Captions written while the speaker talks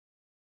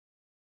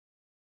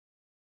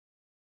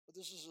But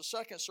this is the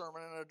second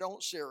sermon in a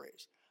don't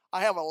series.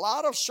 I have a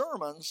lot of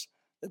sermons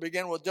that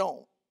begin with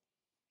don't.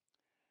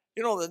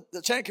 You know,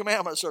 the Ten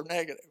Commandments are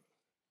negative.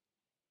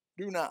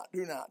 Do not,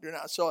 do not, do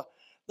not. So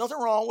nothing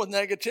wrong with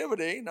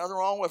negativity. Nothing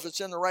wrong if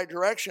it's in the right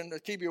direction to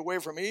keep you away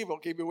from evil,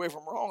 keep you away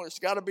from wrong. It's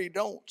got to be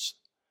don'ts.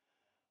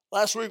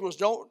 Last week was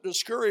don't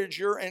discourage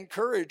your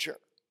encourager.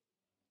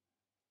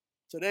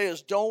 Today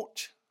is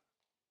don't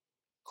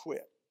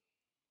quit.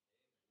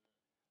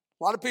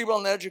 A lot of people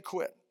on the edge of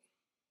quit.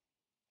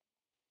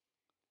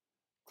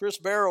 Chris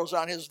Barrows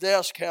on his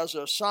desk has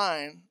a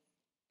sign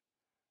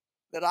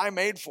that I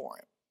made for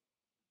him.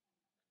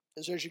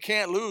 It says, you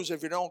can't lose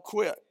if you don't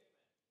quit.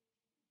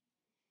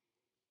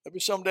 There'll be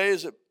some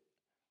days that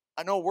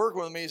I know working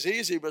with me is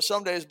easy, but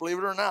some days, believe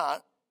it or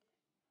not,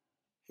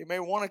 you may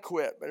want to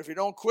quit. But if you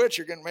don't quit,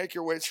 you're going to make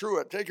your way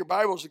through it. Take your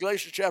Bibles to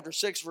Galatians chapter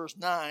 6, verse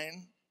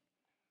 9.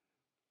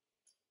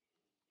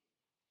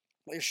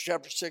 Galatians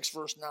chapter 6,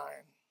 verse 9.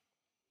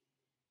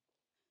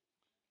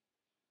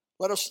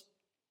 Let us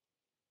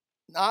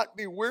not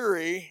be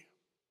weary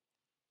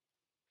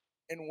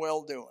in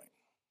well-doing.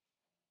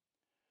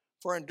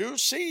 For in due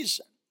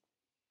season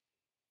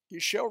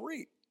you shall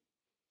reap,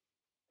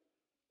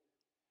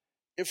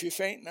 if you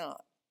faint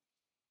not.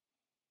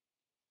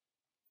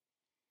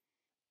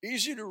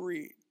 Easy to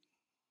read.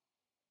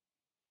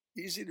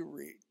 Easy to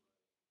read.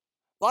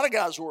 A lot of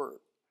God's Word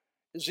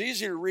is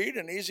easy to read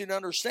and easy to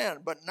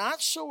understand, but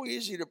not so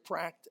easy to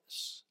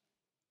practice.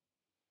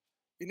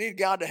 You need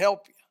God to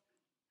help you.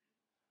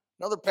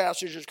 Another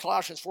passage is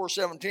Colossians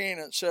 4:17.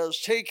 It says,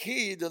 take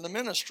heed to the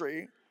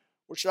ministry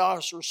which thou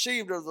hast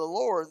received of the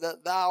Lord,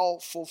 that thou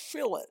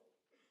fulfill it.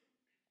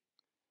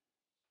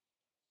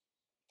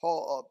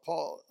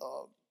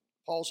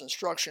 Paul's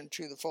instruction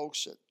to the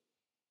folks at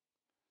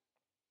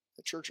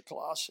the church of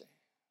Colossae.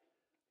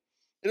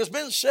 It has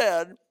been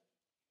said,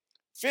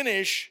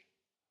 finish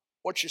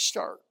what you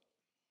start.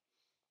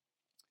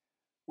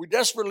 We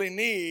desperately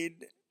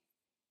need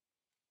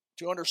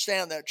to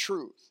understand that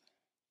truth.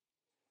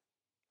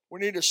 We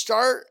need to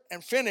start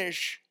and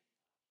finish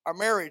our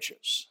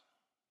marriages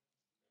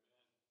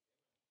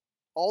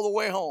all the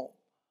way home.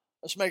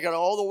 Let's make it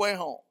all the way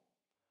home.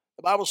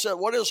 The Bible said,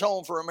 what is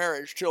home for a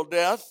marriage? Till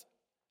death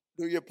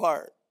do you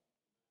part.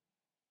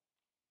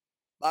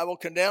 The Bible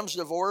condemns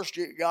divorce.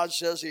 God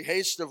says he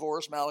hates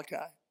divorce, Malachi.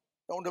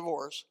 Don't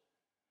divorce.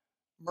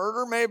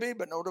 Murder maybe,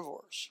 but no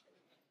divorce.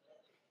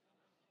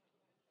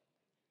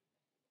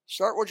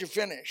 Start what you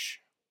finish.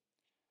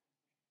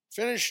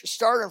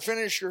 Start and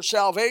finish your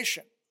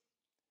salvation.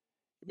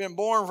 You've been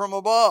born from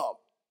above.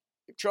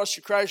 You trust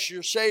in Christ as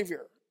your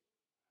Savior.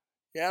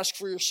 You ask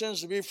for your sins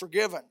to be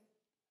forgiven.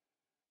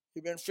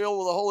 You've been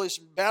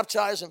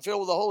baptized and filled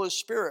with the Holy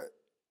Spirit.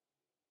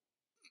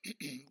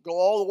 Go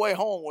all the way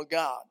home with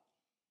God.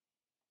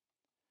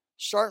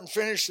 Start and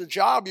finish the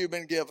job you've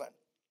been given.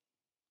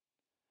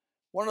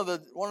 One of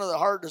the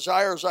heart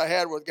desires I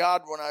had with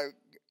God when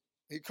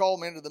He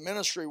called me into the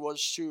ministry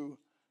was to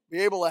be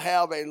able to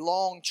have a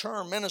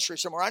long-term ministry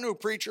somewhere. I knew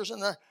preachers,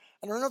 and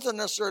there's nothing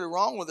necessarily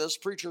wrong with this.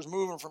 Preachers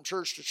moving from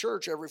church to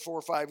church every 4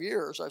 or 5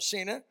 years. I've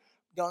seen it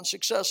done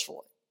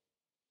successfully.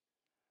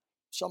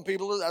 Some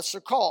people, that's their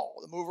call,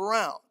 to move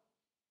around.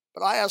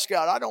 But I asked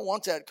God, I don't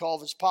want that call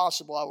if it's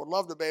possible. I would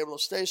love to be able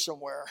to stay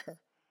somewhere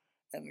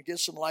and get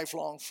some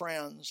lifelong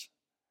friends.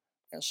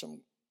 And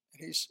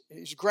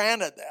he's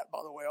granted that,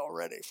 by the way,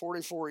 already.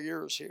 44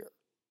 years here.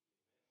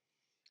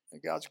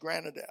 And God's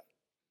granted that.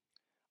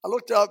 I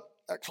looked up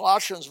at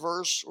Colossians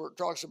verse where it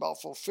talks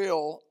about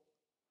fulfill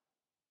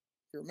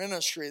your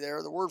ministry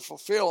there. The word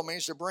fulfill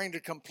means to bring to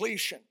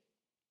completion.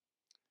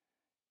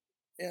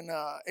 In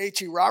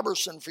A.T.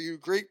 Robertson, for you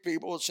Greek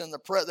people,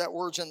 that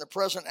word's in the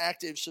present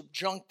active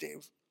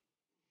subjunctive.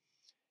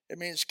 It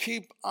means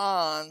keep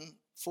on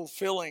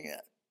fulfilling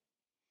it.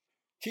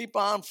 Keep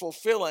on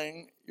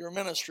fulfilling your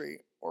ministry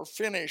or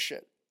finish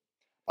it.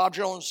 Bob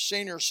Jones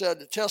Sr. said,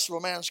 the test of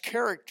a man's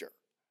character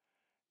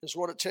is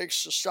what it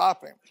takes to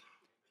stop him.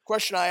 The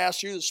question I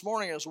asked you this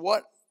morning is,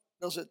 what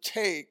does it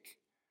take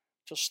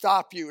to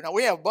stop you? Now,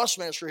 we have bus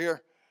ministry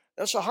here.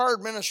 That's a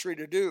hard ministry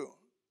to do.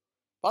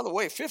 By the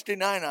way,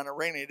 59 on a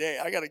rainy day.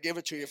 I got to give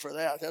it to you for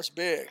that. That's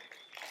big.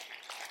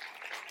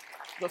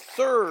 The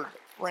third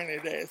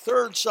rainy day,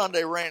 third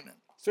Sunday raining.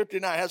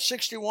 59. Had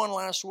 61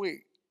 last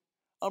week.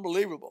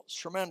 Unbelievable. It's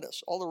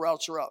tremendous. All the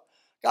routes are up.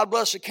 God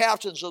bless the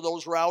captains of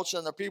those routes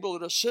and the people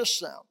that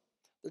assist them.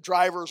 The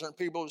drivers and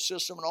people who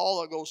assist them and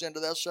all that goes into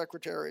that,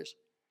 secretaries.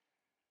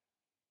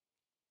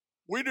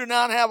 We do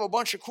not have a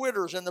bunch of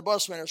quitters in the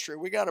bus ministry.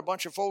 We got a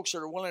bunch of folks that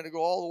are willing to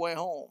go all the way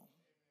home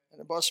in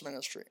the bus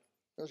ministry.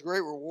 There's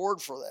great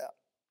reward for that.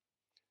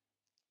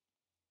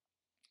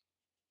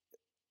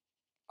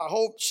 I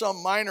hope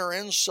some minor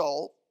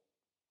insult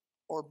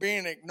or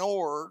being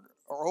ignored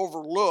or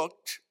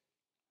overlooked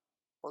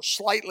or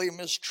slightly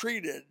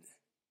mistreated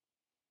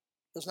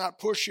does not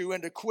push you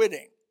into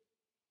quitting.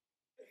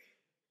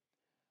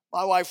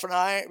 My wife and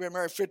I have been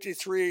married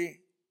 53.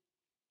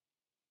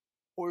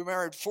 We were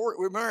married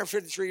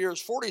 53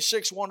 years,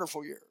 46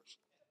 wonderful years.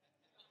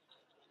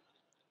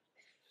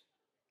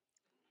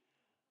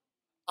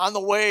 On the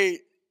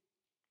way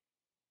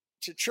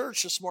to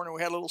church this morning,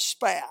 we had a little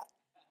spat.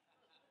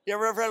 You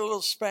ever had a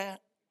little spat?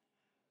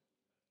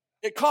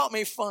 It caught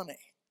me funny.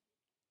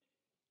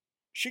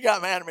 She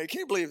got mad at me. Can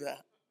you believe that?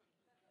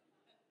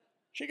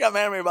 She got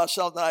mad at me about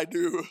something I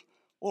do.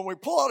 When we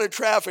pull out of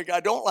traffic,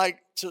 I don't like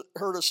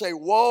her to say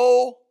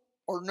whoa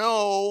or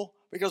no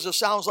because it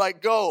sounds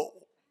like go.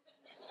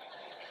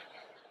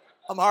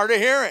 I'm hard of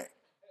hearing.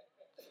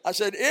 I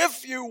said,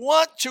 if you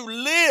want to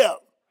live,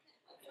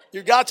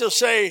 you got to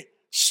say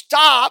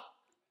stop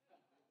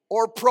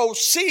or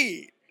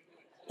proceed.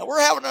 Now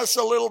we're having us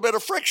a little bit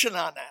of friction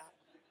on that.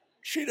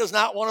 She does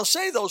not want to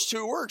say those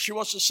two words. She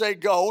wants to say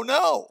go,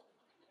 no.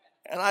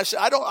 And I said,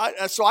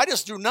 so I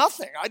just do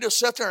nothing. I just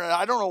sit there and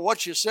I don't know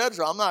what you said,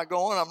 so I'm not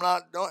going, I'm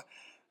not doing.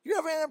 You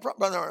have any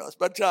problem?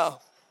 But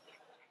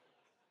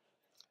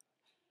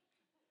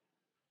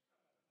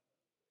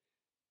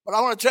I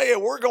want to tell you,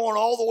 we're going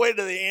all the way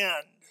to the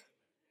end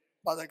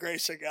by the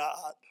grace of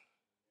God.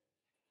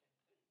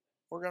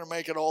 We're going to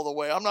make it all the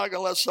way. I'm not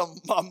going to let some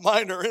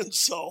minor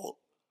insult.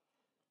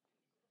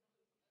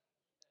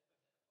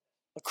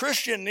 A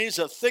Christian needs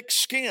a thick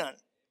skin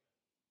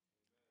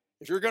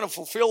if you're going to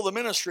fulfill the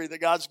ministry that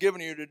God's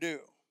given you to do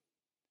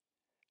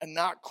and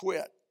not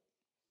quit.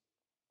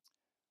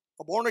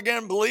 A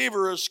born-again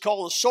believer is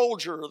called a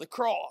soldier of the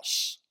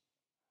cross.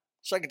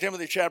 2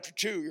 Timothy chapter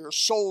 2, you're a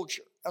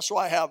soldier. That's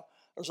why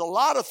there's a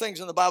lot of things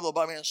in the Bible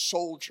about being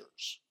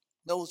soldiers,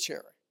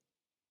 military.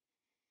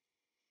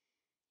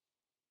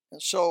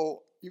 And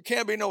so you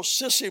can't be no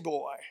sissy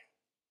boy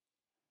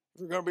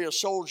if you're going to be a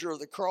soldier of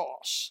the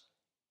cross.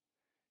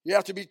 You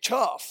have to be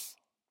tough.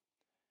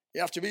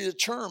 You have to be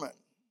determined.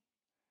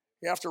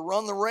 You have to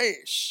run the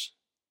race.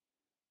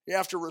 You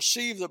have to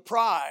receive the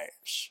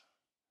prize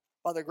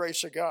by the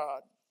grace of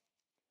God.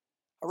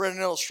 I read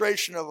an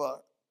illustration of a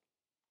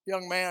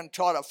young man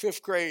taught a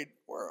fifth grade,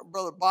 where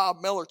Brother Bob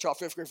Miller taught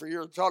fifth grade for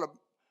years, taught a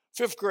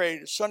fifth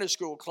grade Sunday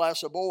school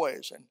class of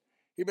boys. And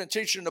he'd been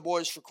teaching the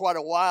boys for quite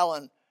a while,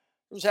 and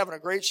he was having a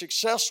great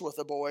success with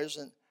the boys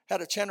and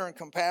had a tender and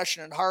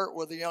compassionate heart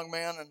with the young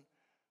man and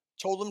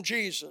told them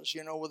Jesus,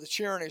 with a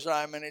tear in his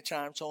eye many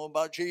times, told them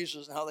about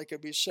Jesus and how they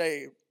could be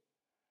saved.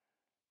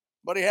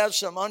 But he had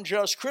some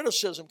unjust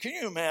criticism. Can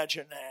you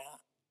imagine that?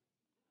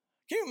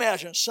 Can you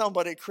imagine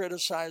somebody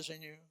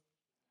criticizing you?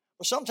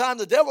 Well, sometimes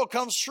the devil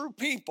comes through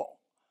people.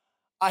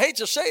 I hate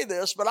to say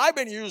this, but I've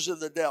been used of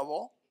the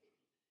devil.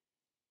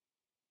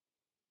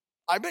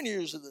 I've been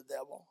used of the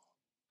devil.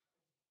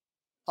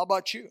 How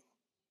about you?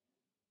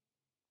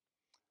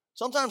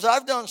 Sometimes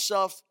I've done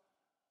stuff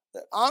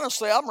that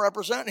honestly I'm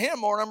representing him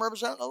more than I'm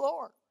representing the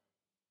Lord.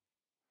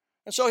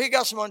 And so he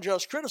got some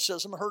unjust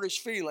criticism, hurt his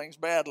feelings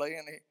badly,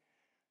 and he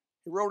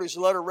wrote his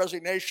letter of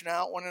resignation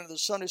out, went into the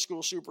Sunday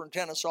school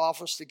superintendent's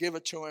office to give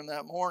it to him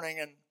that morning,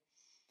 and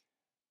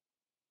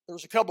there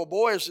was a couple of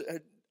boys,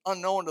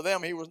 unknown to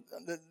them,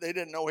 they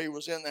didn't know he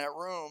was in that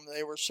room.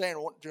 They were saying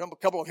to him, a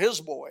couple of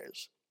his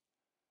boys.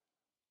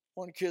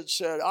 One kid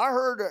said, I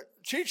heard that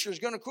the teacher's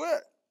going to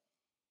quit.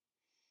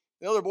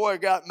 The other boy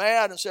got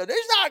mad and said,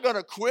 he's not going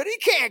to quit. He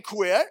can't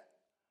quit.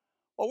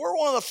 Well, we're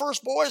one of the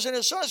first boys in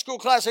his Sunday school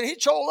class, and he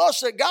told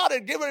us that God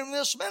had given him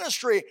this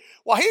ministry.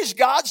 Well, he's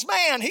God's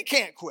man. He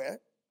can't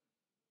quit.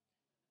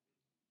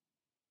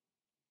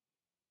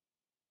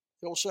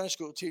 The old Sunday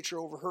school teacher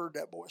overheard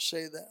that boy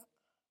say that.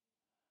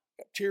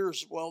 Got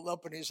tears welled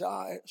up in his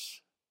eyes.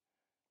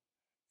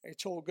 He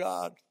told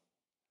God,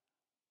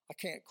 I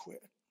can't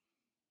quit.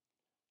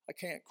 I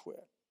can't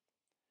quit.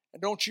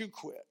 And don't you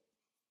quit.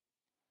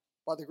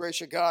 By the grace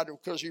of God,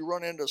 because you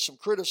run into some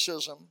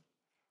criticism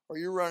or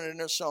you run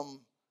into some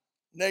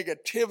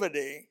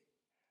negativity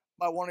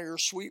by one of your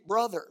sweet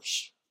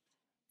brothers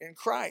in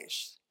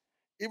Christ.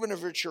 Even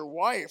if it's your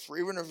wife or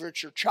even if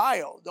it's your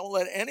child, don't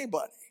let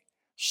anybody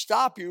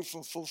stop you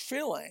from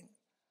fulfilling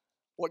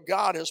what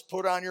God has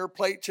put on your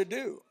plate to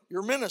do.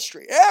 Your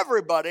ministry.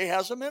 Everybody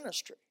has a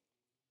ministry.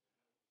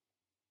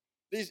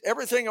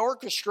 Everything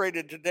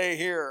orchestrated today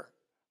here,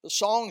 the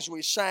songs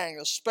we sang,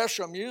 the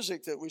special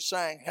music that we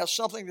sang has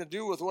something to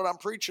do with what I'm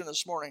preaching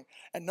this morning,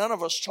 and none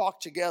of us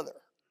talked together.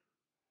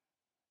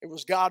 It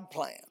was God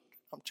planned.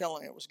 I'm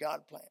telling you, it was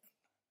God planned.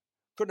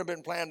 Couldn't have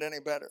been planned any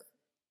better.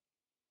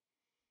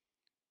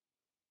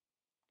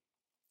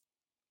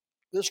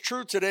 This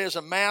truth today is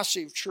a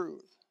massive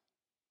truth.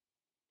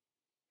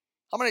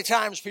 How many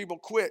times people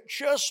quit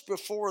just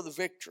before the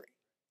victory?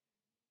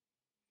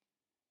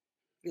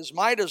 It is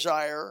my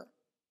desire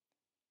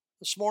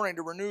this morning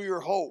to renew your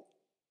hope,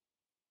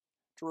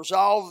 to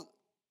resolve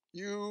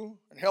you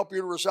and help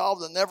you to resolve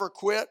to never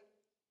quit.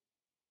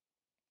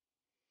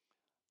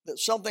 That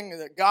something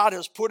that God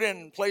has put in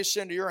and placed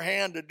into your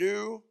hand to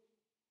do,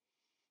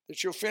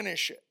 that you'll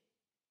finish it.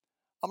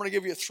 I'm going to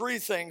give you 3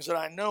 things that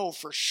I know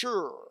for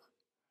sure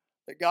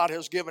that God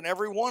has given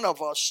every one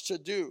of us to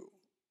do.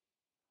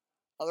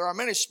 Now, there are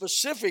many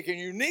specific and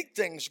unique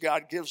things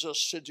God gives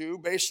us to do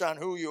based on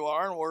who you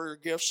are and where your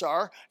gifts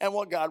are and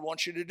what God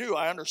wants you to do.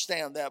 I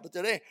understand that. But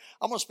today,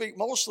 I'm going to speak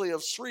mostly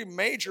of 3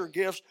 major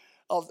gifts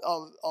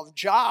of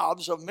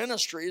jobs, of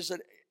ministries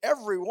that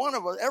every one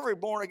of us, every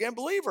born-again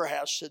believer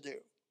has to do.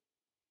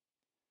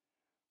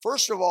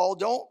 First of all,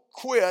 don't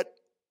quit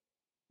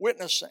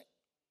witnessing.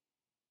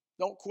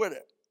 Don't quit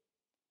it.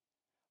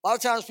 A lot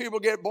of times people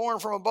get born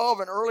from above,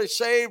 and early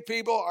saved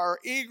people are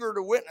eager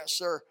to witness.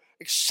 They're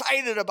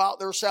excited about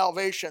their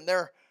salvation.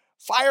 They're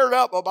fired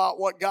up about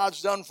what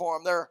God's done for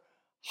them. They're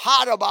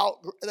hot about,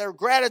 their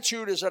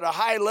gratitude is at a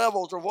high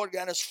level to what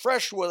God is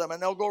fresh with them.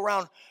 And they'll go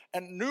around,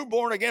 and new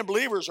born again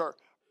believers are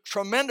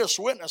tremendous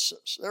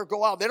witnesses. They'll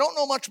go out. They don't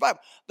know much Bible.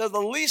 They're the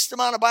least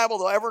amount of Bible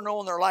they'll ever know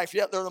in their life,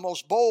 yet they're the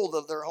most bold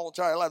of their whole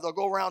entire life. They'll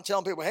go around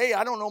telling people, hey,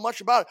 I don't know much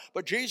about it,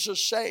 but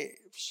Jesus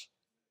saves.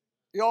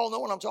 You all know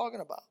what I'm talking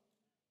about.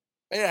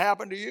 May it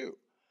happen to you.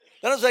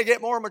 Then as they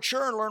get more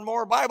mature and learn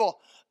more Bible,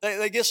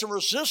 they get some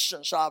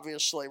resistance,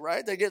 obviously,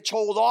 right? They get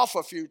told off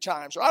a few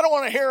times. I don't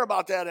want to hear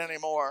about that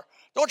anymore.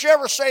 Don't you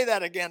ever say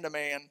that again to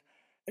me. And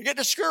they get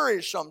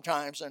discouraged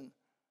sometimes, and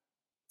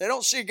they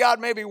don't see God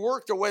maybe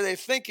work the way they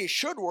think he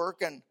should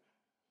work, and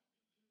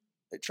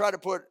they try to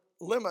put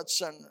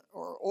limits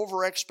or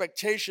over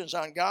expectations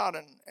on God,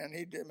 and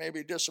he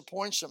maybe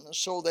disappoints them, and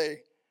so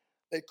they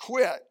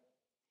quit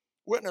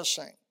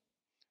witnessing.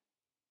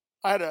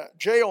 I had a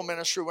jail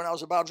ministry when I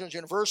was at Bible Jones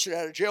University. I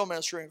had a jail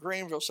ministry in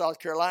Greenville, South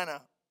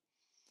Carolina.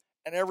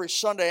 And every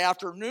Sunday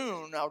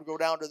afternoon, I would go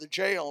down to the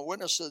jail and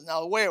witness it.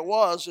 Now, the way it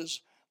was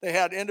is they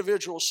had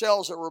individual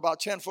cells that were about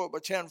 10 foot by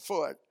 10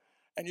 foot.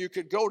 And you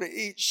could go to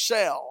each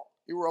cell.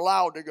 You were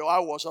allowed to go. I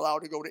was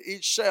allowed to go to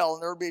each cell.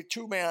 And there would be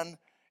 2 men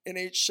in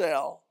each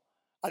cell.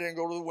 I didn't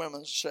go to the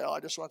women's cell. I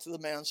just went to the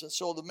men's. And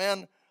so the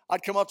men,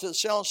 I'd come up to the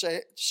cell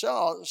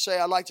and say,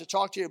 I'd like to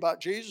talk to you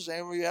about Jesus.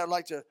 And I'd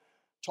like to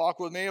talk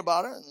with me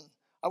about it. And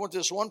I went to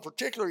this one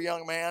particular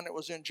young man that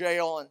was in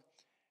jail, and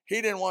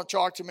he didn't want to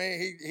talk to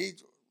me. He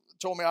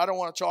told me, I don't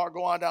want to talk,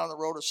 go on down the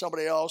road to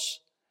somebody else.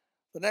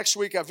 The next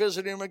week I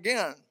visited him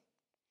again.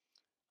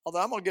 Although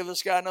I'm going to give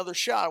this guy another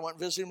shot. I went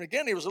and visited him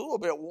again. He was a little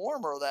bit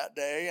warmer that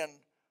day,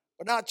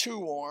 but not too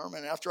warm.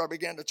 And after I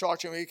began to talk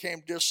to him, he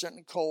became distant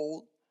and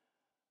cold.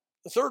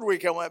 The third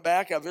week I went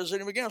back, I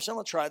visited him again. I said, I'm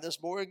going to try this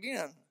boy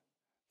again.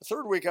 The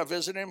third week I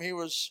visited him, he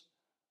was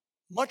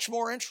much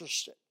more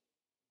interested.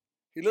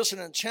 He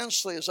listened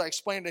intensely as I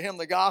explained to him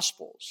the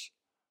Gospels.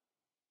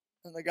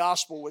 And the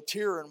Gospel with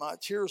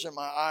tears in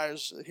my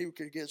eyes that he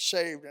could get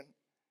saved. And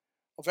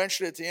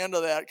eventually at the end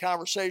of that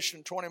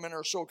conversation, 20-minute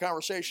or so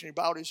conversation, he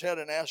bowed his head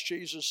and asked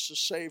Jesus to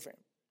save him.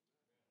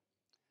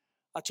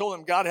 I told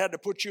him God had to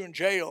put you in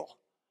jail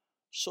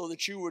so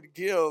that you would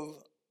give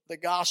the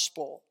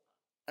gospel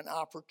an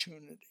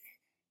opportunity.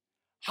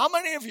 How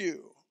many of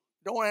you,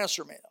 don't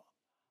answer me,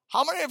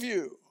 how many of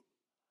you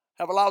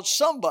have allowed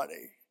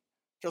somebody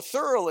to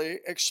thoroughly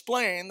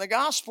explain the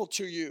gospel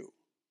to you?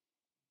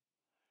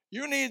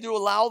 You need to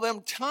allow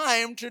them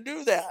time to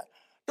do that.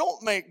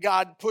 Don't make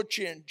God put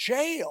you in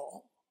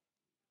jail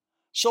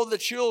so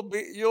that you'll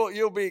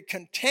be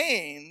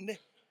contained,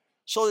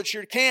 so that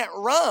you can't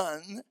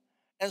run,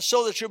 and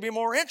so that you'll be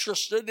more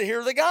interested to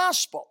hear the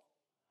gospel.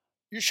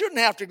 You shouldn't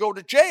have to go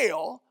to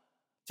jail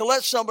to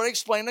let somebody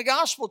explain the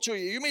gospel to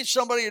you. You meet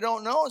somebody you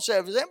don't know and say,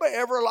 has anybody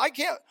ever,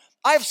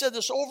 I've said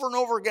this over and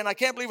over again. I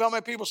can't believe how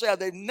many people say that.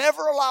 They've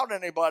never allowed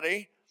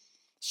anybody,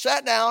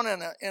 sat down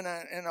in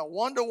a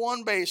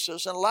one-to-one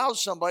basis and allowed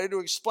somebody to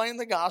explain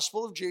the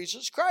gospel of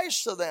Jesus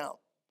Christ to them.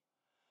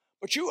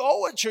 But you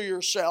owe it to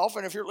yourself,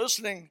 and if you're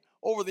listening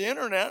over the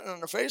internet and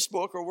on the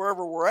Facebook or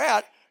wherever we're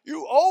at,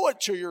 you owe it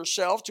to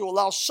yourself to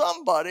allow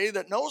somebody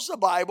that knows the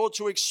Bible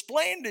to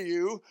explain to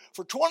you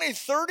for 20,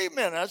 30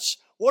 minutes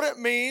what it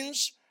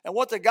means and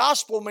what the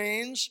gospel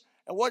means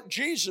and what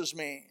Jesus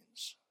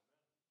means.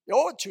 You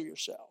owe it to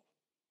yourself.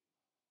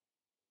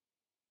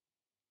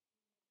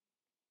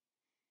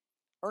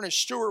 Ernest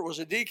Stewart was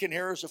a deacon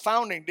here, as a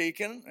founding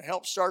deacon, and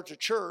helped start the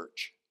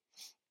church.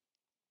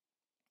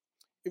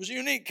 He was a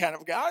unique kind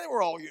of guy. They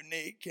were all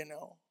unique, you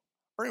know.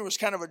 Ernie was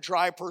kind of a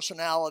dry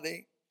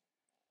personality,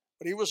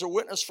 but he was a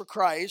witness for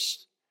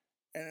Christ,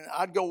 and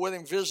I'd go with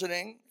him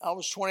visiting. I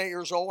was 28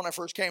 years old when I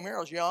first came here. I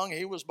was young.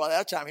 By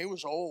that time, he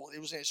was old. He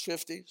was in his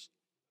 50s.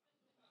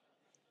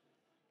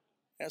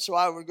 And so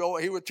I would go,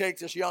 he would take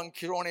this young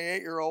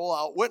 28-year-old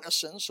out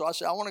witnessing. So I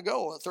said, I want to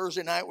go.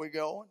 Thursday night we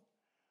go.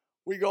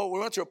 We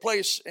went to a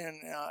place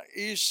in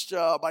east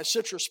by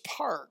Citrus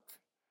Park.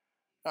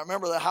 I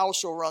remember the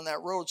house over on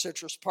that road,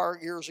 Citrus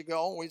Park, years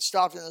ago. And we'd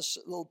stopped in this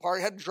little park.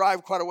 Had to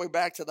drive quite a way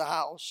back to the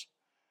house.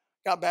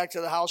 Got back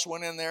to the house,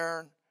 went in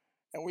there,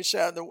 and we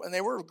sat, and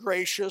they were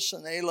gracious,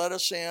 and they let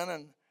us in,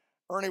 and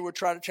Ernie would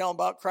try to tell them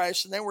about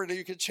Christ, and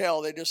you could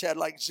tell they just had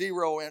like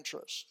zero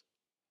interest.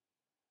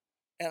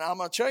 And I'm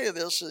going to tell you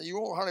this, and you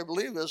won't hardly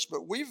believe this,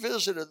 but we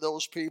visited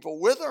those people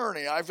with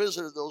Ernie. I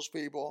visited those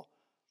people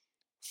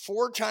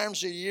 4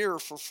 times a year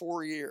for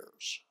 4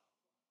 years.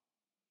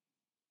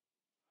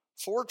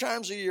 4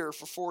 times a year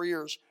for 4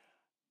 years.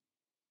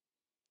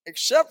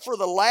 Except for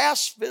the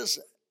last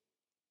visit,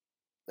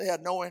 they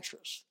had no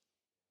interest.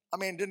 I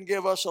mean, didn't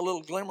give us a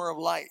little glimmer of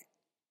light.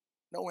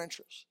 No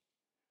interest.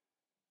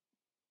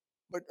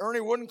 But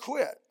Ernie wouldn't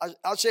quit.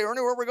 I'd say,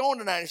 Ernie, where are we going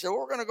tonight? He said, well,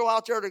 we're going to go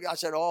out there. I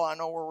said, oh, I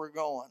know where we're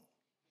going.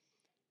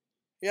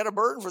 He had a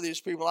burden for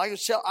these people. I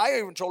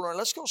even told her,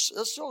 let's go.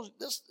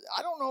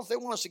 I don't know if they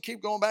want us to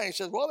keep going back. He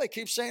says, well, they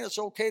keep saying it's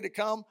okay to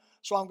come,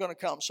 so I'm going to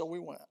come. So we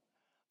went.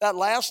 That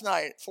last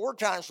night, 4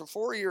 times for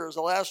 4 years,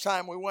 the last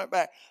time we went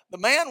back, the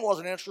man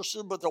wasn't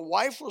interested, but the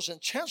wife was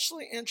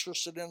intensely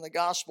interested in the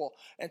gospel.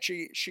 And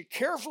she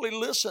carefully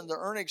listened to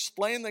Ernie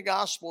explain the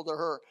gospel to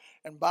her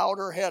and bowed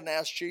her head and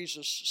asked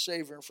Jesus to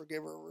save her and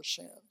forgive her of her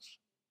sins.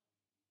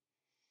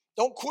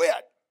 Don't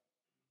quit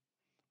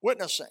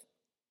witnessing.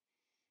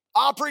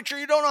 Preacher,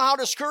 you don't know how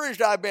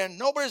discouraged I've been.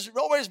 Nobody's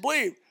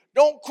believed.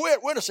 Don't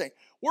quit witnessing.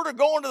 We're to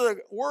go into the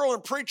world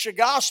and preach the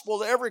gospel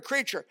to every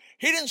creature.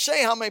 He didn't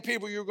say how many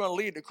people you're going to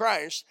lead to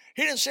Christ.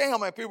 He didn't say how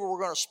many people were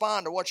going to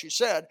respond to what you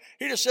said.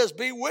 He just says,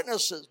 be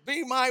witnesses.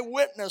 Be my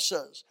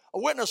witnesses. A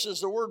witness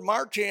is the word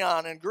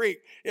martion in Greek.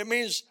 It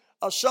means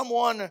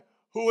someone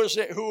who is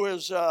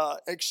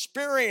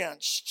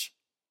experienced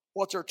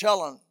what they're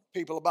telling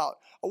people about.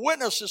 A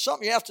witness is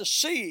something you have to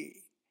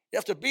see. You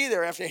have to be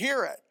there. You have to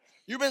hear it.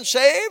 You've been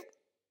saved.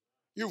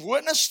 You've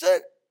witnessed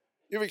it.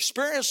 You've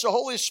experienced the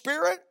Holy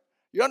Spirit.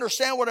 You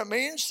understand what it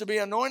means to be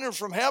anointed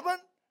from heaven?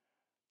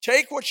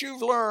 Take what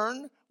you've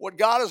learned, what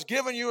God has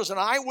given you as an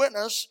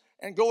eyewitness,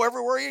 and go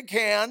everywhere you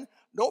can.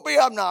 Don't be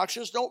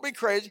obnoxious. Don't be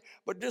crazy.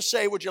 But just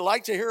say, would you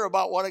like to hear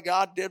about what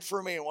God did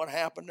for me and what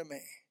happened to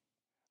me?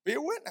 Be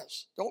a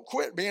witness. Don't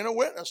quit being a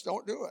witness.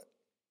 Don't do it.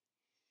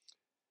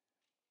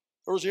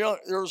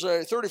 There was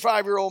a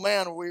 35-year-old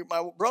man,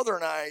 my brother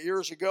and I,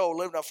 years ago,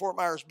 lived on Fort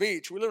Myers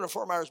Beach. We lived in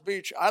Fort Myers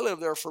Beach. I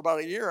lived there for about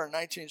a year in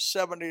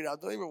 1970, I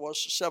believe it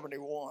was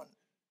 71,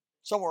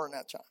 somewhere in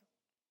that time.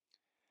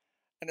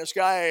 And this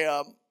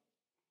guy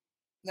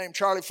named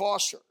Charlie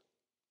Foster,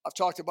 I've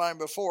talked about him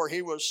before.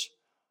 He was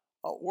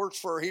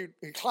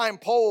he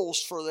climbed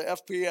poles for the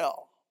FPL,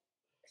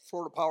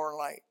 Florida Power and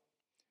Light.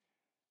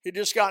 He'd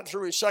just gotten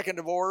through his second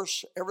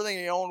divorce. Everything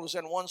he owned was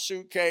in one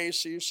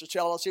suitcase. He used to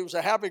tell us he was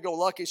a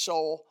happy-go-lucky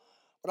soul.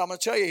 But I'm going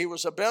to tell you, he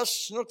was the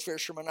best snook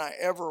fisherman I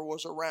ever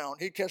was around.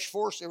 He'd catch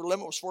 4, the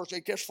limit was 4,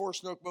 he'd catch 4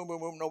 snook, boom, boom,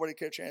 boom, nobody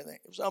catch anything.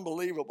 It was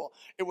unbelievable.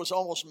 It was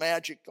almost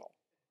magical,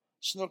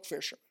 snook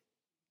fishing.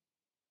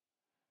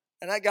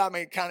 And that got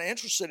me kind of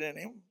interested in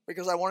him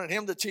because I wanted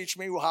him to teach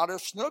me how to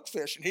snook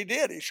fish. And he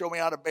did. He showed me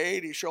how to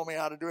bait. He showed me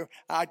how to do it.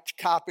 I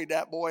copied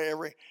that boy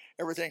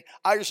everything.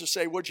 I used to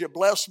say, would you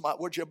bless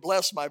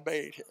my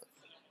bait here?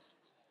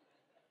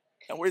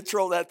 And we'd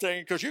throw that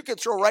thing, because you could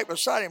throw right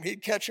beside him.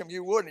 He'd catch him,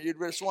 you wouldn't. You'd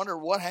just wonder,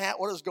 what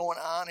is going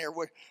on here?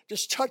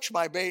 Just touch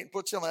my bait and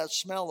put some of that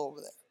smell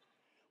over there.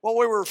 Well,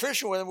 we were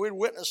fishing with him. We'd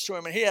witness to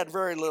him, and he had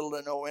very little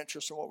to no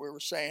interest in what we were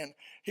saying.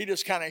 He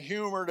just kind of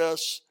humored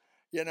us,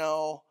 you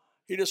know.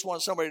 He just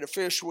wanted somebody to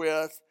fish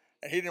with,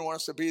 and he didn't want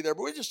us to be there.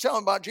 But we just tell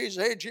him about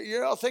Jesus. Hey,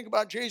 think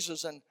about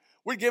Jesus. And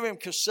we'd give him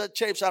cassette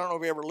tapes. I don't know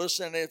if he ever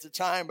listened to it at the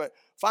time, but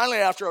finally,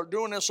 after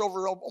doing this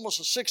over almost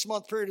a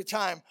 6-month period of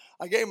time,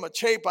 I gave him a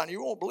tape on,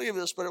 you won't believe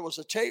this, but it was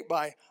a tape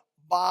by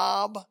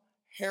Bob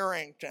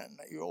Harrington.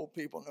 You old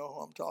people know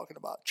who I'm talking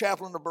about.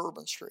 Chaplain of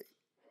Bourbon Street.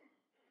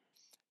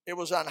 It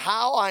was on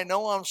How I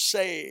Know I'm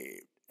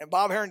Saved. And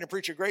Bob Harrington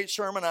preached a great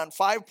sermon on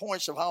 5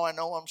 points of how I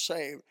know I'm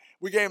saved.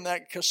 We gave him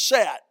that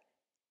cassette.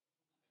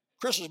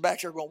 Chris was back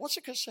there going, what's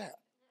a cassette?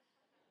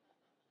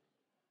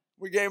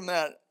 We gave him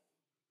that.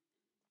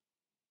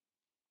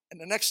 And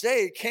the next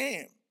day he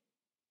came.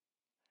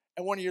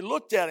 And when you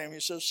looked at him, he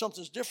says,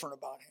 something's different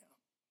about him.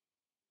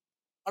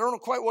 I don't know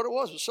quite what it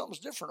was, but something's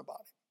different about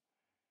him.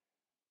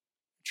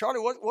 Charlie,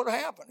 what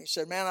happened? He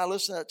said, man, I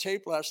listened to that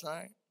tape last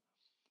night,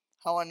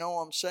 How I Know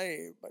I'm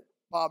Saved. But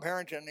Bob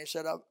Harrington, he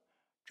said, I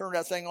turned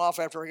that thing off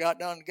after I got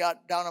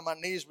down on my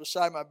knees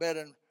beside my bed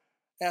and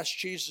asked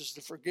Jesus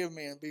to forgive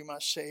me and be my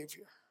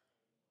Savior.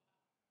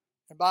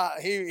 And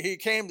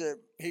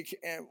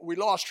we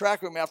lost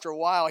track of him after a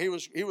while. He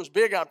was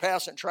big on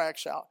passing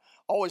tracts out.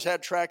 Always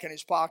had tract in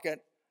his pocket.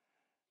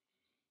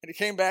 And he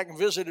came back and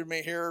visited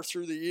me here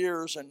through the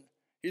years, and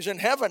he's in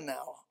heaven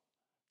now.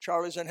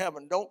 Charlie's in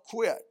heaven. Don't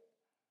quit.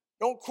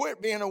 Don't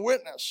quit being a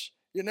witness.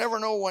 You never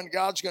know when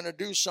God's going to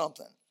do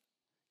something.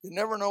 You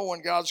never know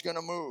when God's going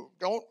to move.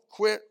 Don't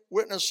quit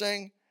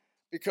witnessing,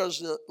 because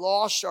the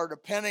lost are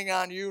depending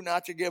on you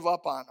not to give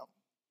up on them.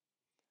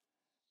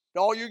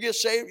 All you get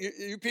saved,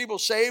 you people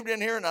saved in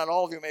here, not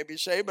all of you may be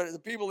saved, but the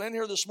people in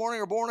here this morning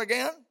are born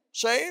again,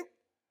 saved.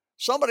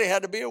 Somebody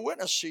had to be a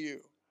witness to you.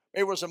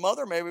 Maybe it was a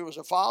mother, maybe it was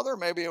a father,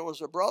 maybe it was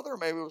a brother,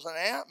 maybe it was an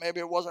aunt, maybe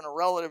it wasn't a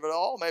relative at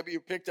all, maybe you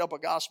picked up a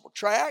gospel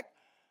tract,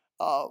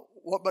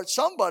 but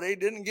somebody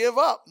didn't give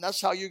up, and that's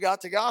how you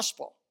got the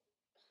gospel.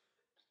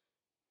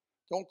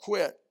 Don't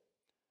quit.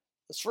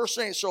 That's first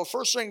thing. So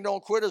first thing,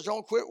 don't quit, is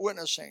don't quit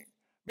witnessing.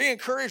 Be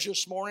encouraged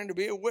this morning to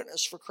be a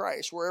witness for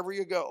Christ wherever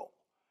you go.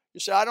 You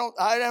say, I don't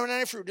have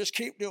any fruit. Just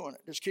keep doing it.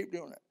 Just keep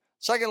doing it.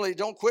 Secondly,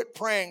 don't quit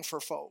praying for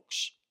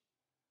folks.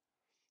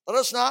 Let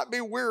us not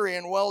be weary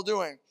in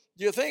well-doing.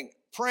 Do you think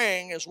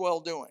praying is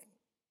well-doing?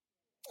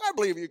 I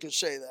believe you could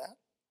say that.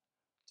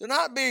 Do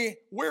not be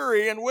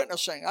weary in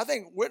witnessing. I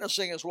think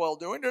witnessing is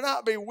well-doing. Do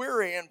not be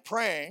weary in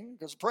praying,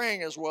 because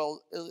praying is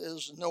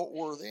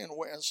noteworthy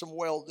and some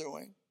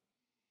well-doing.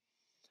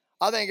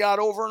 I thank God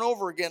over and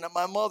over again that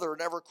my mother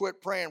never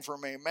quit praying for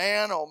me.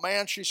 Man, oh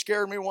man, she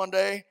scared me one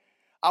day.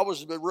 I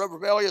was a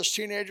rebellious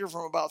teenager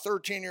from about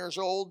 13 years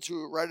old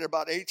to right at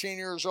about 18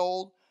 years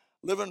old,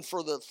 living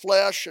for the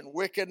flesh and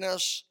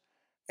wickedness.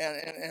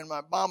 And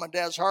my mom and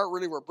dad's heart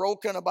really were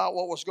broken about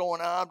what was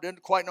going on.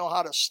 Didn't quite know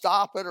how to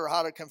stop it or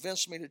how to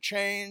convince me to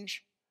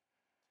change.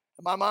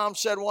 And my mom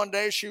said one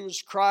day, she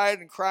was cried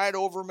and cried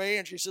over me.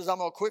 And she says, I'm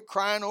going to quit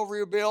crying over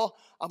you, Bill.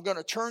 I'm going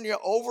to turn you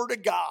over to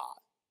God.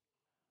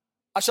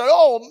 I said,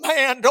 oh,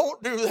 man,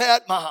 don't do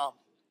that, Mom.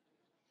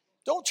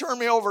 Don't turn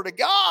me over to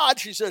God.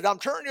 She said, I'm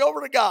turning you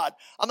over to God.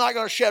 I'm not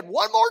going to shed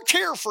one more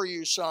tear for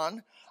you,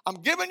 son.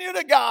 I'm giving you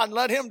to God and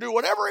let him do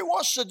whatever he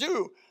wants to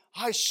do.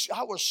 I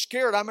was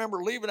scared. I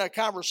remember leaving that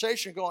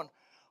conversation going,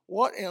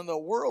 what in the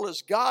world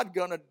is God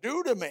going to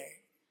do to me?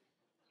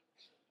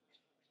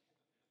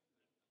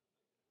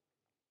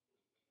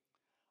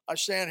 I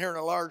stand here in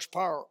a large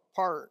part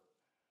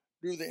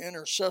do the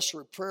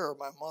intercessory prayer of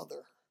my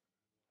mother.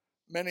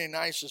 Many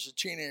nights as a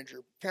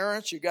teenager.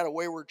 Parents, you got a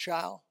wayward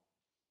child?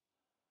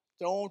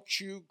 Don't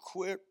you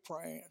quit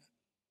praying.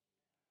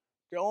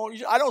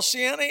 I don't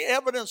see any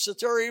evidence that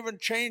they're even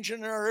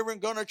changing or even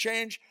going to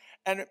change.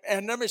 And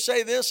let me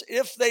say this,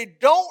 if they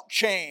don't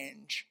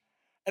change,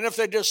 and if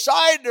they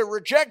decide to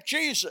reject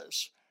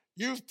Jesus,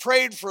 you've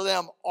prayed for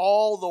them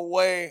all the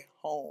way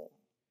home.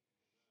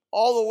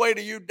 All the way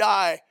till you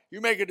die,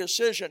 you make a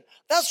decision.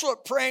 That's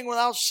what praying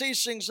without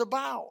ceasing is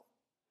about.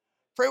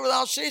 Pray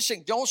without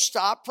ceasing. Don't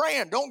stop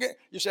praying.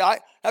 You say,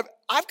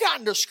 I've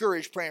gotten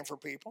discouraged praying for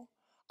people.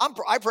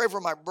 I pray for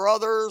my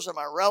brothers and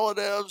my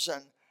relatives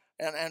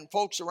and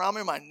folks around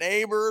me, my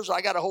neighbors.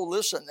 I got a whole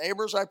list of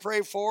neighbors I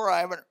pray for. I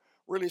haven't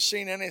really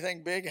seen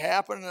anything big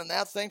happen in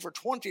that thing. For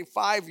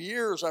 25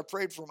 years, I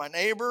prayed for my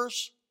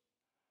neighbors.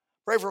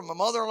 Prayed for my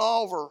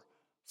mother-in-law over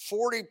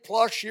 40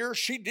 plus years.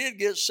 She did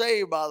get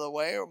saved, by the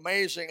way,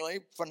 amazingly,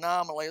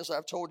 phenomenally, as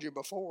I've told you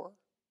before.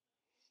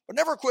 But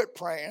never quit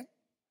praying.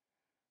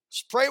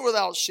 Just pray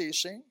without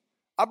ceasing.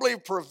 I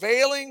believe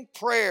prevailing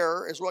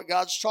prayer is what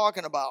God's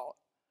talking about.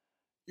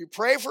 You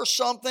pray for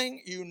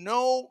something, you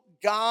know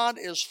God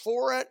is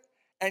for it,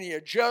 and you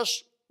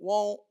just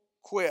won't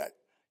quit.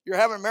 You're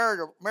having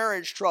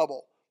marriage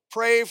trouble.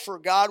 Pray for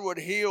God would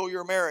heal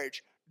your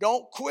marriage.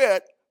 Don't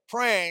quit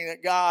praying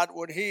that God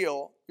would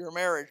heal your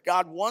marriage.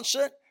 God wants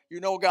it. You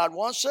know God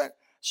wants it.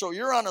 So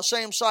you're on the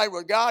same side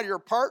with God. You're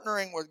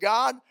partnering with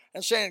God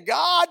and saying,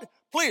 God,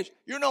 please,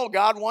 you know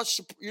God wants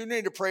to, you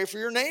need to pray for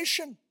your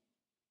nation.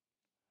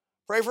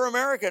 Pray for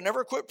America.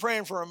 Never quit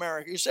praying for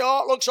America. You say,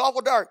 oh, it looks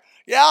awful dark.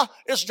 Yeah,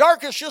 it's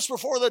darkest just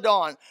before the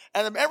dawn.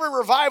 And every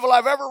revival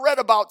I've ever read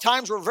about,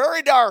 times were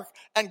very dark,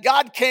 and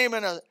God came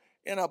in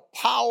a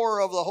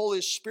power of the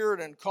Holy Spirit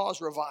and caused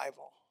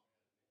revival.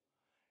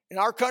 In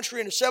our country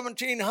in the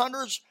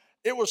 1700s,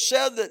 it was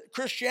said that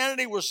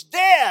Christianity was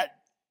dead.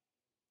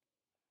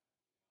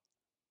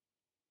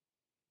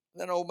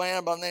 Then an old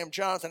man by the name of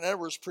Jonathan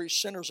Edwards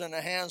preached sinners in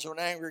the hands of an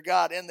angry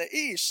God in the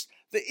east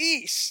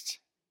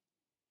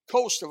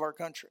coast of our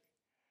country.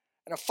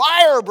 And a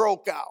fire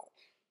broke out.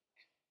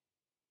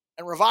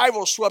 And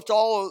revival swept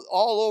all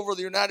over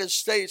the United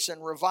States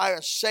and revived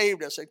and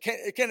saved us.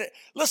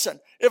 Listen,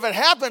 if it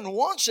happened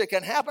once, it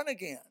can happen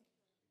again.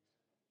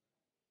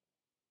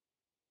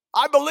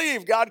 I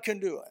believe God can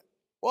do it.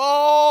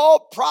 Well,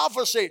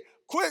 prophecy,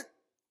 quit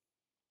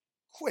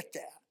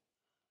that.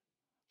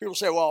 People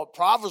say, well,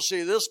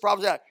 prophecy, this,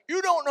 prophecy, that.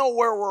 You don't know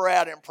where we're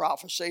at in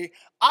prophecy.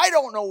 I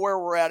don't know where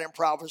we're at in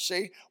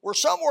prophecy. We're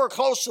somewhere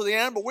close to the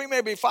end, but we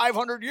may be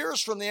 500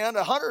 years from the end,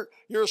 100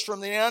 years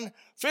from the end,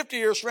 50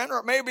 years from the end, or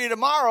it may be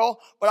tomorrow,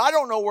 but I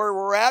don't know where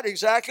we're at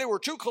exactly. We're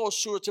too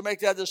close to it to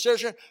make that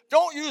decision.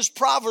 Don't use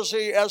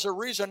prophecy as a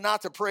reason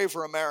not to pray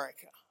for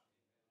America.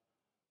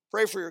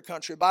 Pray for your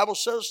country. The Bible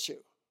says to.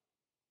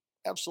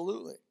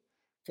 Absolutely.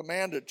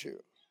 Commanded to.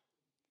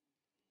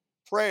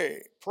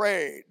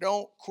 Pray.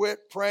 Don't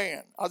quit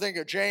praying. I think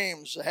of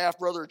James, the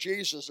half-brother of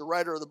Jesus, the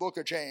writer of the book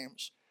of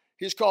James.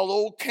 He's called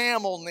Old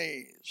Camel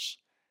Knees.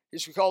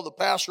 He's called the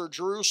pastor of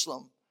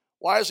Jerusalem.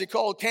 Why is he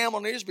called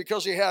Camel Knees?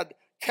 Because he had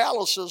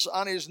calluses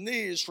on his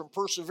knees from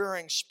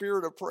persevering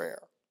spirit of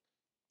prayer.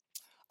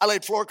 I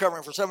laid floor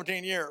covering for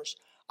 17 years.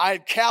 I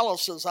had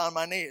calluses on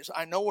my knees.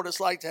 I know what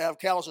it's like to have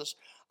calluses.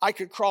 I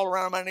could crawl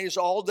around on my knees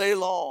all day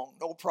long,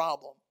 no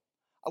problem.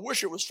 I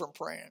wish it was from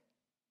praying.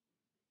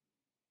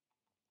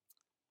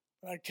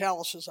 I had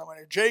calluses on my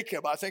knees.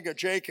 Jacob, I think of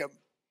Jacob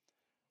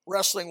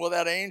wrestling with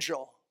that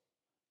angel,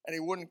 and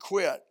he wouldn't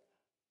quit.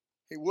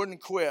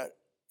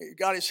 He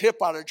got his hip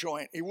out of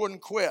joint. He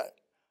wouldn't quit.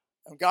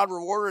 And God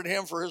rewarded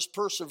him for his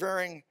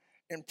persevering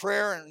in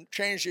prayer and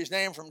changed his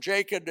name from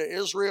Jacob to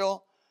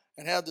Israel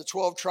and had the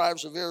 12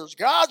 tribes of Israel.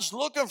 God's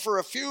looking for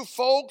a few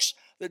folks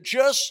that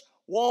just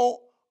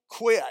won't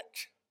quit.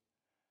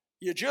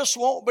 You just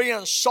won't be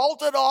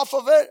insulted off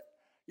of it.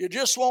 You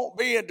just won't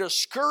be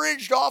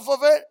discouraged off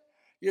of it.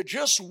 You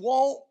just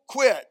won't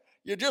quit.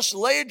 You just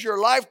laid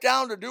your life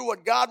down to do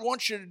what God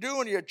wants you to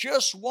do, and you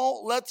just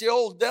won't let the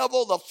old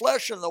devil, the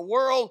flesh, and the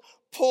world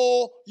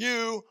pull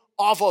you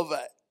off of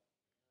it.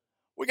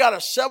 We got a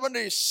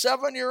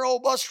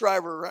 77-year-old bus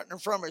driver right in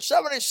front of me,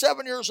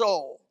 77 years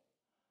old,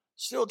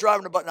 still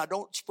driving the bus. Now,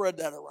 don't spread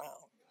that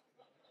around.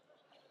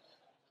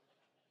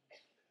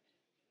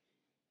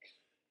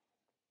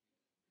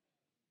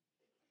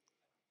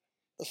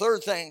 The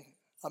third thing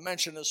I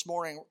mentioned this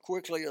morning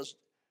quickly is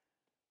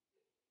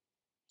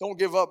don't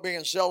give up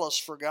being zealous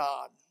for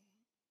God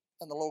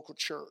and the local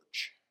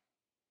church.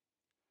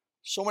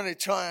 So many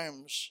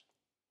times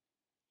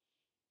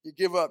you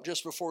give up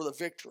just before the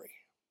victory.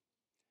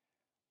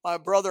 My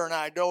brother and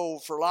I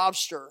dove for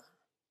lobster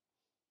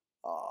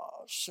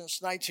since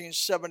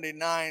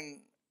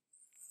 1979,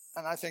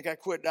 and I think I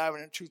quit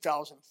diving in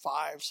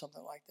 2005,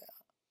 something like that.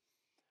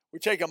 We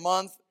take a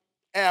month,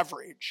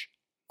 average,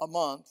 a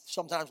month,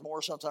 sometimes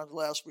more, sometimes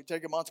less. We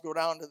take a month to go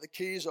down to the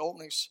Keys. The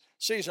opening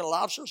season of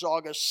lobsters,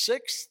 August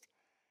 6th.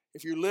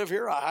 If you live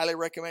here, I highly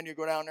recommend you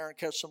go down there and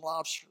catch some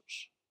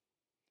lobsters.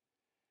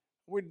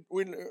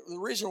 The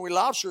reason we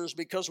lobster is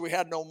because we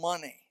had no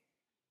money.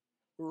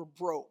 We were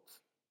broke.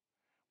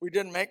 We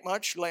didn't make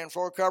much laying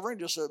floor covering,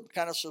 just a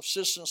kind of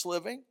subsistence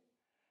living.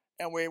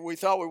 And we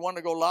thought we wanted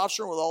to go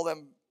lobstering with all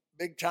them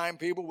big time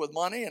people with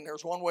money. And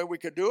there's one way we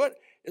could do it,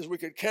 is we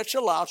could catch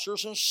the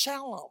lobsters and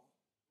sell them.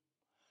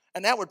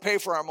 And that would pay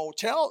for our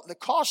motel. The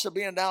cost of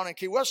being down in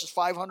Key West is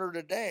 $500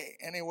 a day,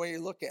 any way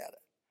you look at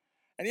it.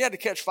 And you had to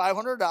catch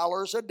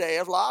 $500 a day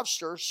of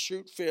lobsters,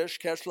 shoot fish,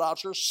 catch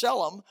lobsters,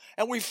 sell them,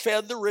 and we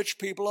fed the rich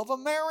people of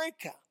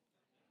America.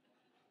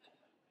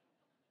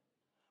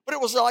 But it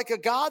was like a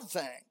God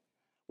thing.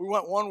 We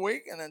went 1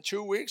 week, and then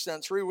 2 weeks, then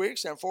 3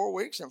 weeks, then 4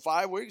 weeks, and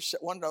 5 weeks. The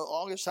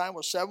longest time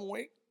was 7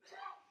 weeks.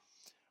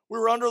 We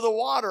were under the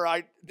water.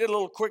 I did a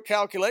little quick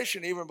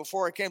calculation even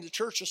before I came to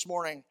church this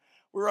morning.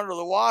 We were under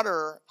the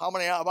water, how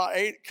many, about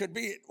 8 could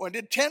be. Well, I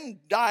did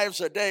 10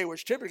 dives a day,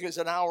 which typically is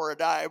an hour a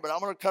dive, but I'm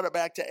going to cut it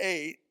back to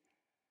 8.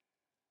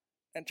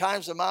 And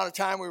times the amount of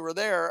time we were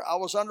there, I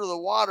was under the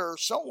water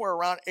somewhere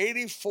around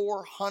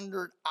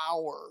 8,400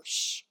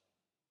 hours.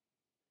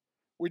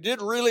 We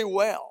did really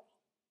well.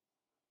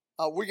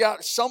 We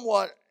got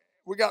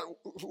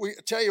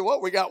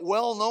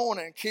well known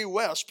in Key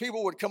West.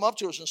 People would come up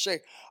to us and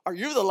say, "Are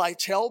you the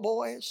Lytle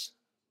boys?"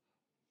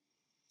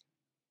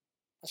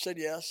 I said,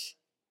 "Yes."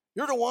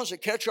 "You're the ones that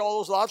catch all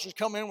those lobsters,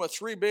 come in with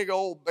 3 big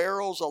old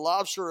barrels of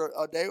lobster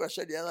a day?" I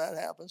said, "Yeah, that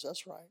happens.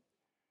 That's right."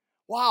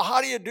 "Wow, how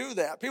do you do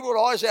that?" People would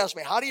always ask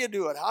me, "How do you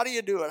do it? How do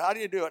you do it? How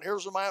do you do it?"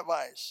 Here's my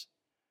advice.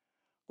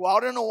 Go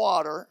out in the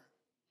water,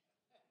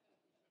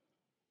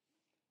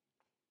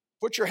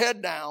 put your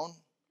head down,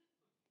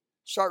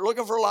 start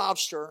looking for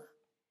lobster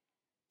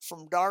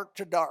from dark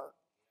to dark.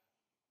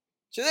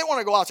 See, they want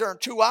to go out there in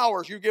 2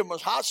 hours. You give them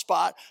a hot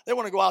spot. They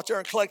want to go out there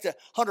and collect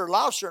 100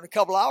 lobster in a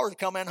couple hours and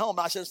come in home.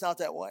 I said, it's not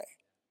that way.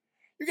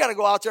 You got to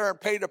go out there and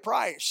pay the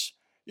price.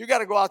 You got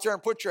to go out there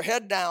and put your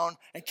head down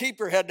and keep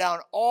your head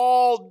down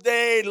all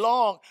day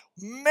long.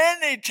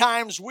 Many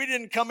times we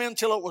didn't come in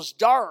till it was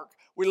dark.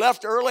 We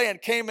left early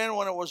and came in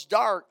when it was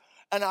dark.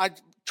 And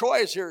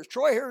Troy is here. Is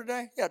Troy here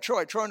today? Yeah,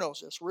 Troy. Troy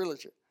knows this. Really.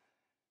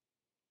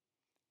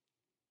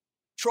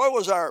 Troy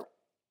was I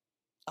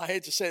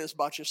hate to say this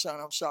about your son.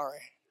 I'm sorry.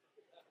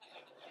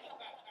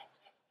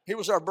 He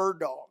was our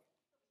bird dog.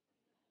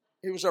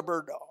 He was our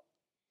bird dog.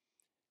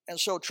 And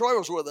so Troy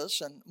was with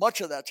us, and much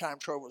of that time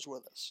Troy was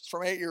with us,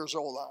 from 8 years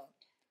old on.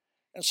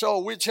 And so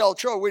we'd tell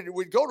Troy,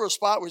 we'd go to a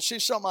spot, we'd see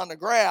something on the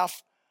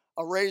graph,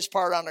 a raised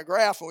part on the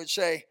graph, and we'd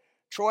say,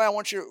 "Troy, I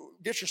want you to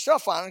get your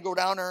stuff on and go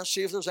down there and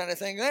see if there's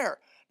anything there."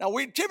 Now,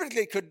 we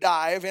typically could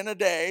dive in a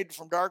day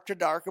from dark to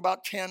dark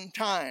about 10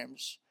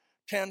 times,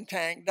 10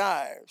 tank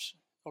dives.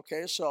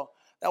 Okay, so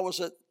that was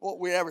what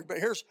we averaged. But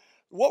here's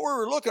what we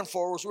were looking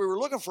for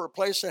a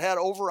place that had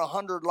over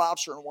 100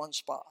 lobster in one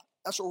spot.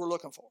 That's what we're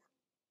looking for.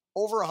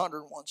 Over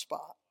 100 in one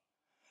spot.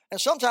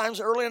 And sometimes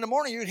early in the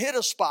morning, you'd hit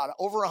a spot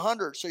over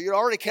 100. So you'd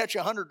already catch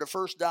 100 the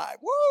first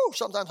dive. Woo!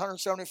 Sometimes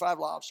 175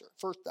 lobster,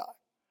 first dive.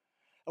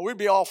 And we'd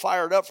be all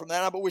fired up from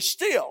that. But we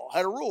still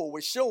had a rule.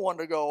 We still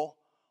wanted to go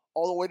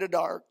all the way to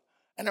dark.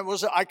 And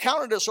I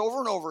counted this over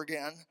and over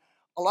again.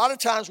 A lot of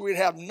times we'd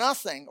have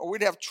nothing, or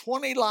we'd have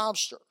 20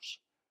 lobsters,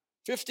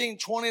 15,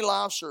 20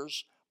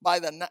 lobsters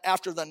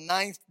after the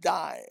 9th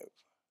dive.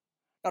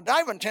 Now,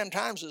 diving 10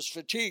 times is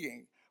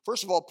fatiguing.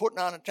 First of all, putting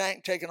on a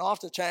tank, taking off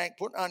the tank,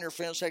 putting on your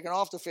fins, taking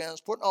off the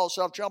fins, putting all the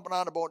stuff, jumping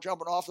on the boat,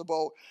 jumping off the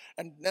boat,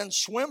 and then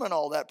swimming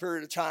all that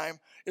period of time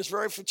is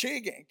very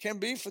fatiguing. Can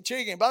be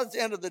fatiguing. By the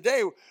end of the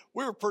day,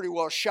 we were pretty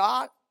well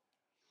shot.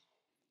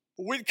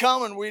 We'd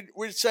come and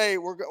we'd say,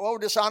 we're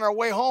just on our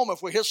way home.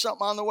 If we hit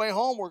something on the way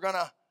home, we're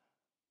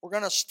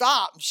gonna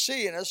stop and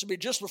see. And this would be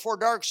just before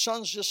dark.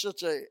 Sun's just at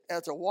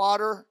the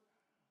water,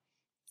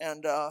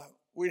 and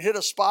we'd hit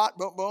a spot,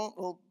 boom, boom,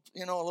 a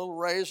little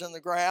raise in the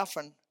graph,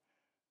 and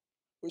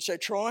we'd say,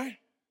 "Troy,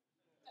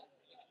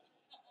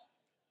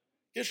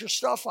 get your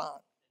stuff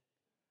on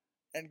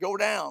and go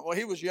down." Well,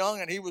 he was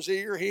young and he was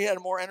eager. He had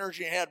more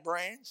energy and had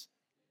brains.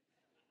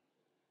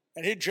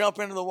 And he'd jump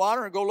into the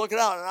water and go look it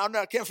out. And I'm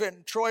not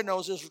kidding. Troy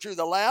knows this for true.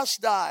 The last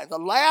dive,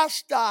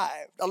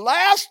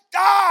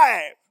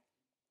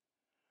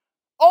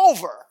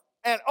 over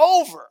and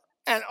over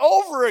and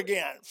over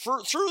again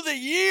through the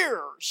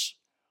years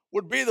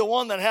would be the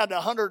one that had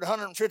 100,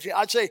 150.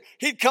 I'd say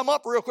he'd come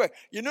up real quick.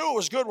 You knew it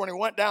was good when he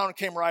went down and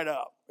came right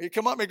up. He'd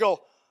come up and he'd go,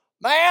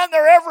 man,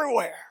 they're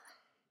everywhere.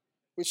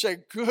 We'd say,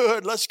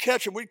 good, let's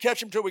catch him. We'd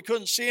catch him till we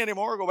couldn't see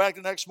anymore, go back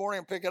the next morning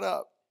and pick it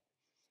up.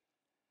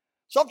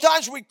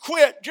 Sometimes we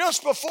quit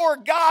just before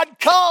God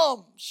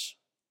comes.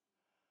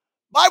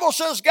 Bible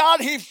says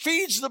God, he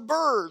feeds the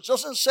birds.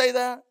 Doesn't it say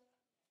that?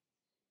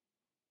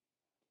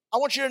 I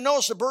want you to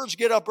notice the birds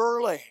get up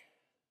early.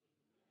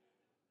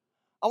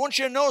 I want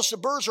you to notice the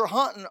birds are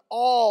hunting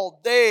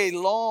all day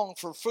long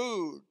for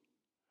food.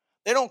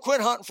 They don't quit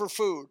hunting for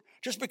food.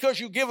 Just because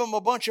you give them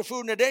a bunch of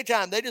food in the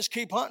daytime, they just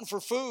keep hunting for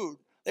food.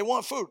 They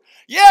want food.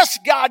 Yes,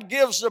 God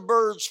gives the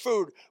birds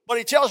food, but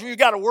he tells me you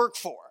got to work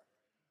for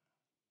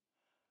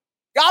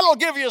it. God will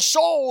give you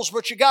souls,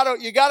 but you got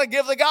to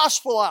give the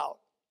gospel out.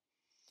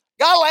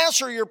 God will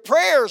answer your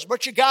prayers,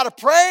 but you got to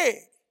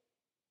pray.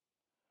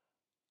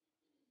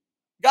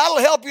 God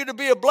will help you to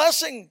be a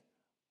blessing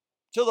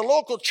to the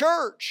local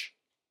church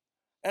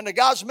and to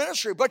God's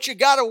ministry, but you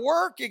got to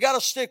work. You got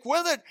to stick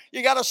with it.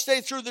 You got to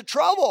stay through the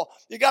trouble.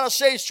 You got to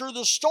stay through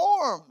the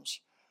storms.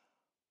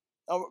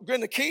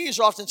 In the Keys,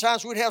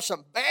 oftentimes we'd have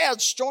some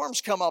bad storms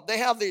come up. They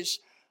have these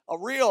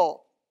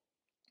real,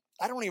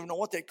 I don't even know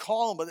what they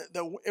call them,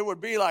 but it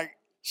would be like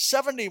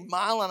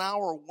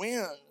 70-mile-an-hour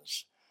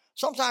winds.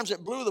 Sometimes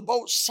it blew the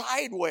boat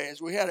sideways.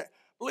 Believe it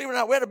or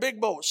not, we had a big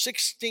boat,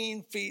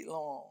 16 feet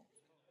long.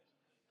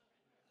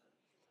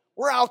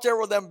 We're out there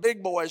with them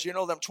big boys,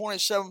 them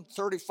 27,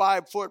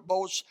 35-foot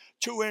boats,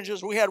 2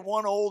 engines. We had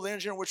one old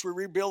engine, which we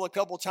rebuilt a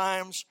couple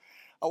times,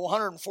 a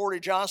 140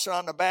 Johnson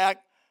on the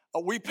back.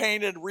 We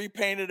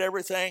repainted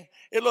everything.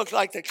 It looked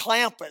like the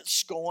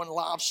Clampetts going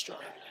lobster.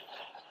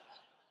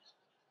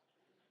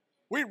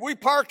 We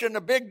parked in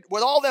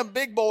with all them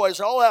big boys,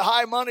 all that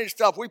high money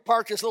stuff. We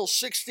parked this little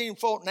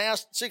 16-foot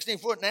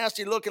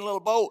nasty looking little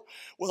boat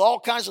with all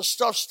kinds of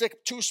stuff,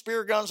 2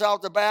 spear guns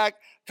out the back,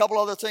 a couple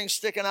other things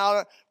sticking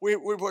out. We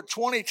put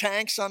 20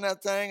 tanks on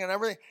that thing and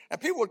everything. And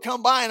people would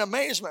come by in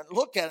amazement,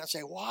 look at it and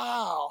say,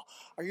 wow,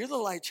 are you the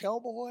Lytle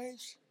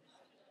boys?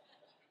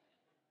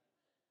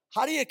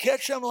 How do you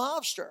catch them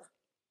lobster?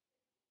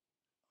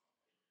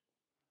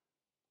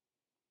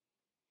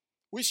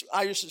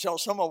 I used to tell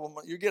some of them,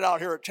 you get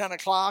out here at 10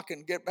 o'clock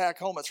and get back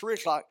home at 3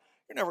 o'clock,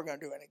 you're never going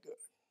to do any good.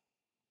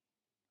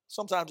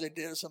 Sometimes they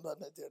did, sometimes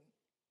they didn't.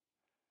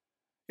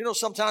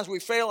 Sometimes we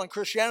fail in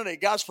Christianity.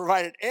 God's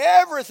provided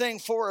everything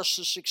for us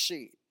to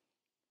succeed.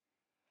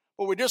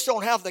 But we just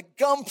don't have the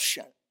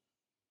gumption.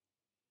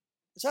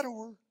 Is that a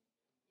word?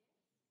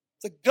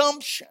 The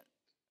gumption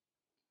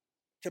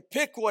to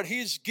pick what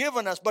he's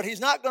given us, but he's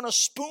not going to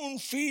spoon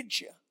feed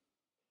you.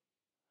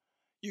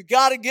 You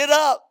got to get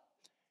up.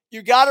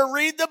 You got to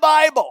read the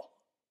Bible.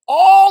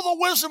 All the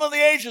wisdom of the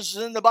ages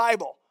is in the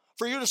Bible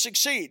for you to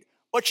succeed,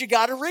 but you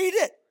got to read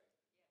it.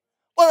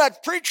 Well,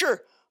 that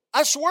preacher,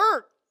 I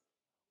swear,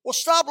 well,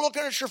 stop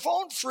looking at your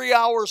phone 3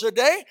 hours a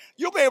day.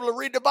 You'll be able to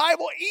read the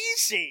Bible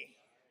easy.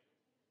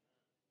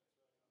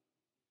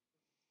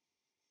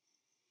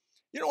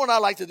 You know what I'd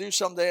like to do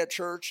someday at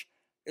church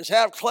is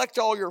collect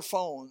all your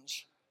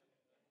phones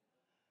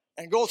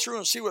and go through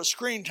and see what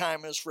screen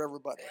time is for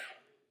everybody.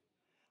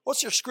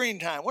 What's your screen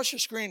time? What's your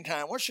screen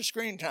time? What's your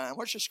screen time?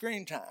 What's your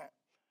screen time?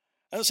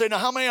 And they say, now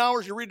how many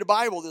hours you read the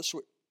Bible this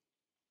week?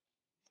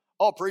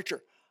 Oh,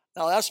 preacher,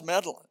 now that's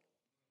meddling.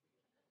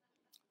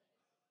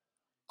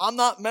 I'm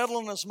not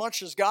meddling as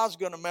much as God's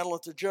going to meddle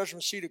at the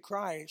judgment seat of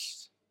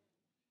Christ.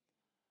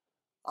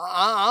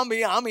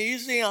 I'm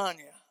easy on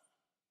you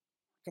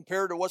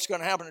compared to what's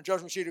going to happen in the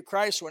judgment seat of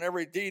Christ when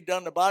every deed done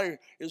in the body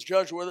is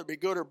judged, whether it be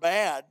good or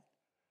bad.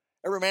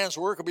 Every man's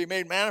work will be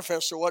made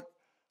manifest to what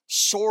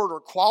sort or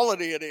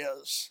quality it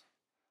is.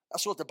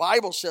 That's what the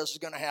Bible says is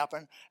going to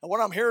happen. And what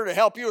I'm here to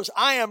help you is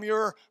I am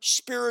your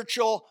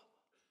spiritual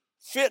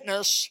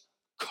fitness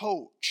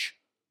coach.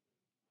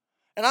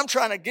 And I'm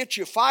trying to get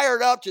you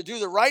fired up to do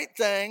the right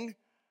thing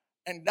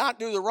and not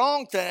do the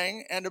wrong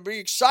thing and to be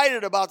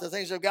excited about the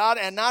things of God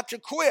and not to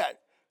quit.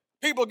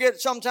 People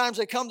sometimes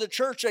they come to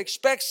church, they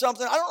expect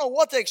something. I don't know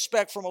what they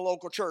expect from a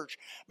local church.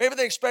 Maybe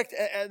they expect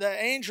the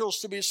angels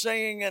to be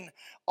singing and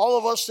all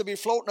of us to be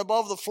floating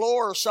above the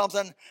floor or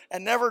something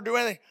and never do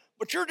anything.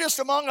 But you're just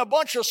among a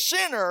bunch of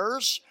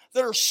sinners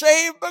that are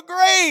saved by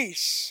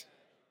grace.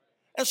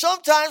 And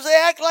sometimes they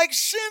act like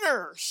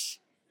sinners.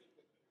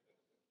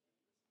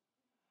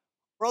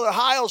 Brother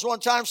Hiles one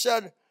time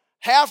said,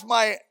 half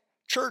my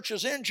church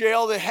is in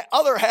jail, the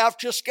other half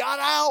just got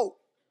out.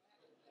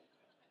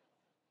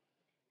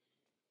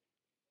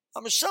 I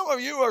mean, some of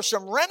you are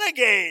some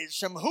renegades,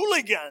 some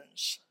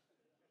hooligans,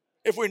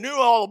 if we knew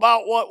all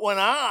about what went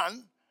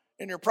on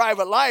in your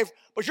private life.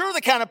 But you're the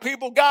kind of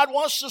people God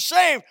wants to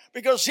save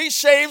because he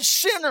saves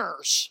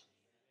sinners.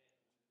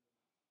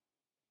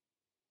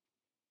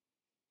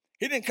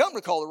 He didn't come to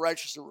call the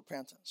righteous to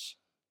repentance,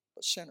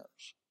 but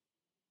sinners.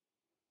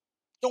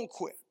 Don't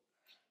quit.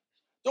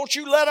 Don't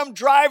you let them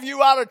drive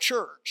you out of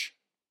church.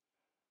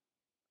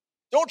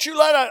 Don't you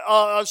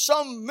let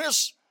some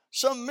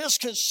some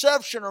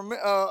misconception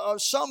or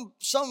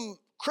some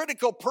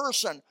critical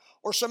person,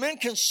 or some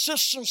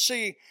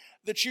inconsistency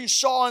that you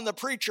saw in the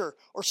preacher,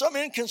 or some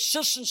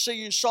inconsistency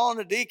you saw in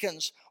the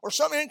deacons, or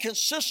some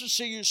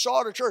inconsistency you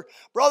saw at the church.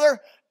 Brother,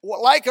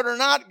 like it or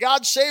not,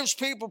 God saves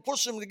people,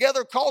 puts them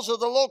together, calls it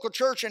the local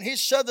church, and he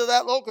said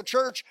that local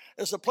church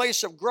is a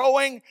place of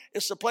growing,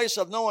 it's a place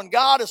of knowing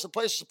God, it's a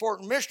place of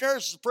supporting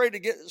missionaries,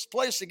 it's a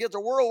place to get the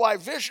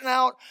worldwide vision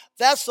out.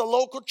 That's the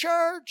local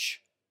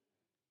church.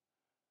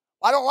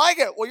 I don't like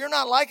it. Well, you're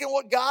not liking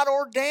what God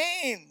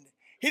ordained.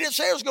 He didn't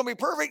say it was going to be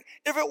perfect.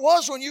 If it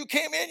was when you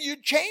came in,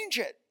 you'd change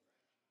it.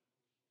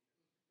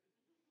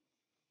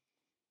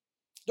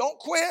 Don't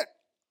quit.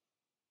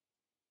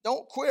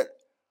 Don't quit.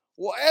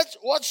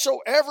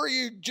 Whatsoever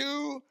you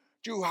do,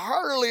 do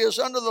heartily as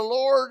unto the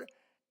Lord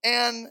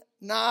and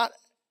not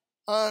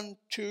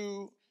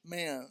unto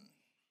men.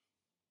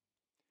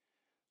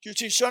 Do you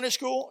teach Sunday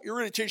school? You're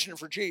really teaching it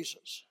for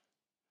Jesus.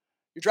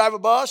 You drive a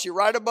bus, you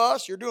ride a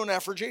bus, you're doing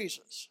that for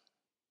Jesus.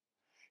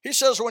 He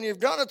says, when you've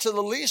done it to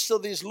the least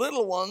of these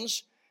little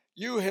ones,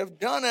 you have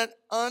done it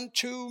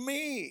unto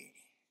me.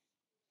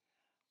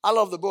 I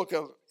love the book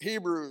of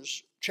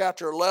Hebrews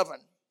chapter 11.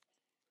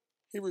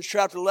 Hebrews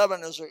chapter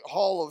 11 is a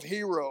hall of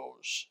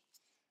heroes.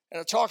 And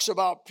it talks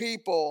about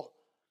people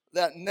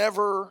that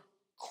never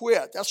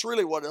quit. That's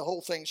really what the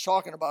whole thing's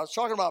talking about. It's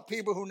talking about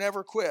people who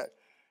never quit.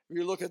 If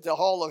you look at the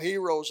hall of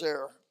heroes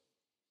there,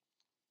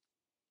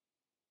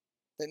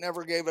 they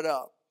never gave it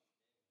up.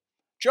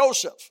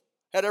 Joseph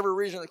had every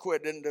reason to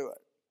quit, didn't do it.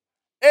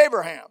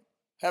 Abraham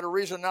had a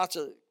reason not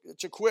to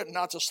quit and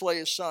not to slay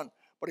his son,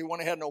 but he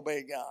went ahead and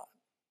obeyed God.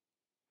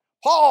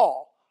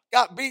 Paul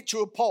got beat to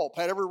a pulp,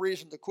 had every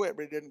reason to quit,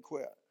 but he didn't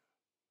quit.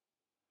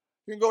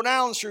 You can go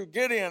down through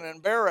Gideon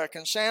and Barak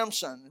and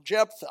Samson and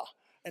Jephthah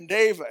and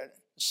David and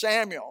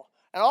Samuel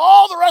and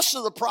all the rest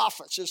of the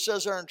prophets. It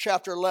says there in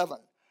chapter 11.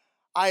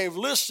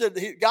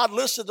 God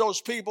listed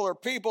those people are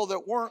people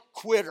that weren't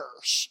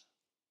quitters.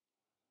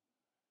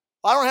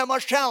 I don't have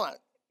much talent.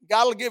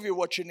 God will give you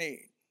what you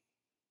need.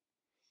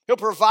 He'll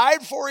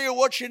provide for you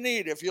what you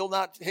need if you'll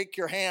not take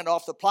your hand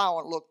off the plow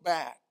and look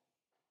back.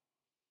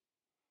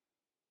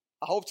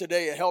 I hope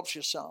today it helps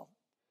you some.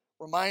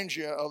 Reminds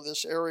you of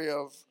this area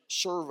of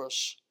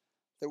service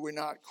that we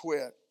not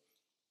quit.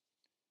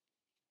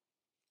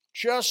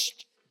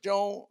 Just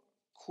don't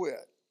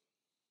quit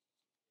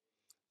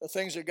the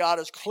things that God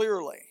has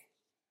clearly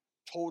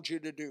told you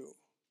to do.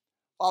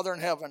 Father in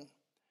heaven,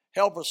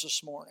 help us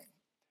this morning.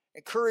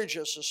 Encourage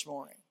us this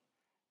morning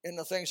in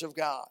the things of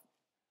God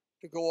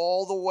to go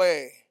all the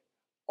way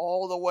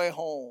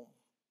home.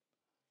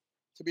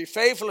 To be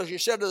faithful, as you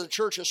said to the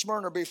church of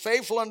Smyrna, be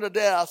faithful unto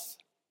death,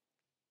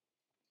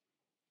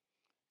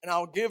 and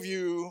I'll give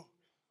you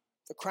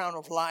the crown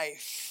of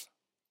life.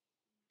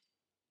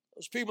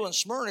 Those people in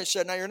Smyrna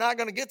said, now you're not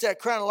going to get that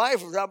crown of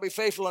life without being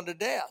faithful unto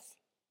death.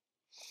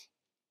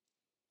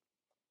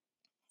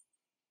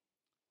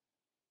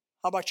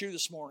 How about you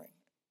this morning?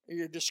 Are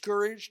you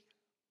discouraged?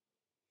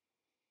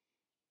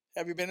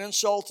 Have you been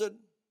insulted?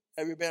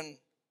 Have you been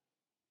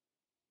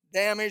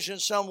damaged in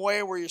some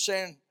way where you're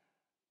saying,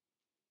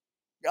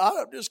 God,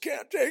 I just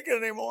can't take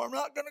it anymore. I'm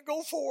not going to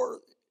go forward.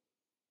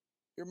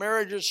 Your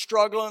marriage is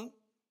struggling.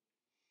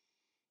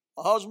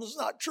 My husband's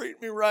not treating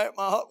me right.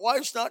 My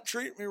wife's not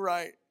treating me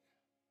right.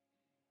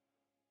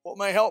 What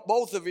may help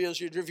both of you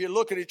is if you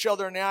look at each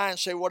other in the eye and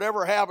say,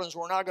 whatever happens,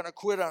 we're not going to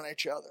quit on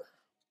each other.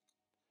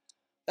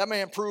 That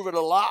may improve it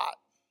a lot.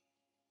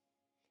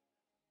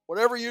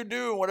 Whatever you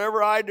do and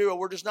whatever I do,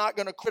 we're just not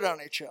going to quit on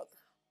each other.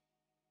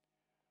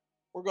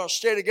 We're going to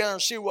stay together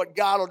and see what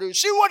God will do.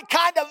 See what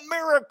kind of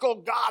miracle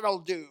God will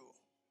do.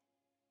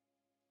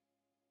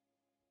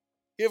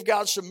 Give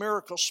God some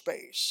miracle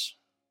space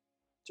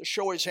to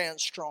show his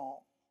hand strong.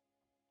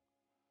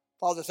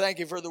 Father, thank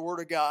you for the word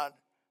of God.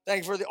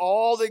 Thank you for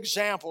all the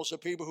examples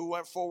of people who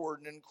went forward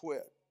and didn't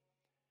quit.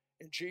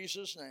 In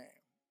Jesus' name,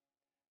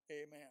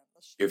 amen.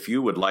 If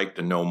you would like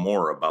to know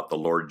more about the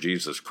Lord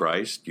Jesus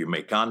Christ, you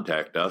may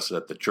contact us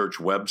at the church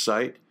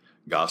website,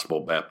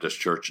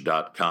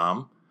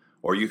 gospelbaptistchurch.com,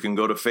 or you can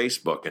go to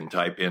Facebook and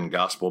type in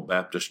Gospel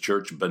Baptist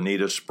Church,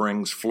 Bonita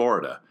Springs,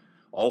 Florida.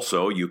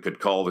 Also, you could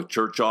call the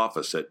church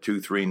office at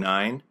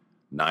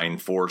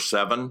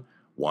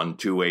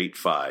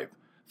 239-947-1285.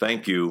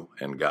 Thank you,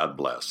 and God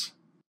bless.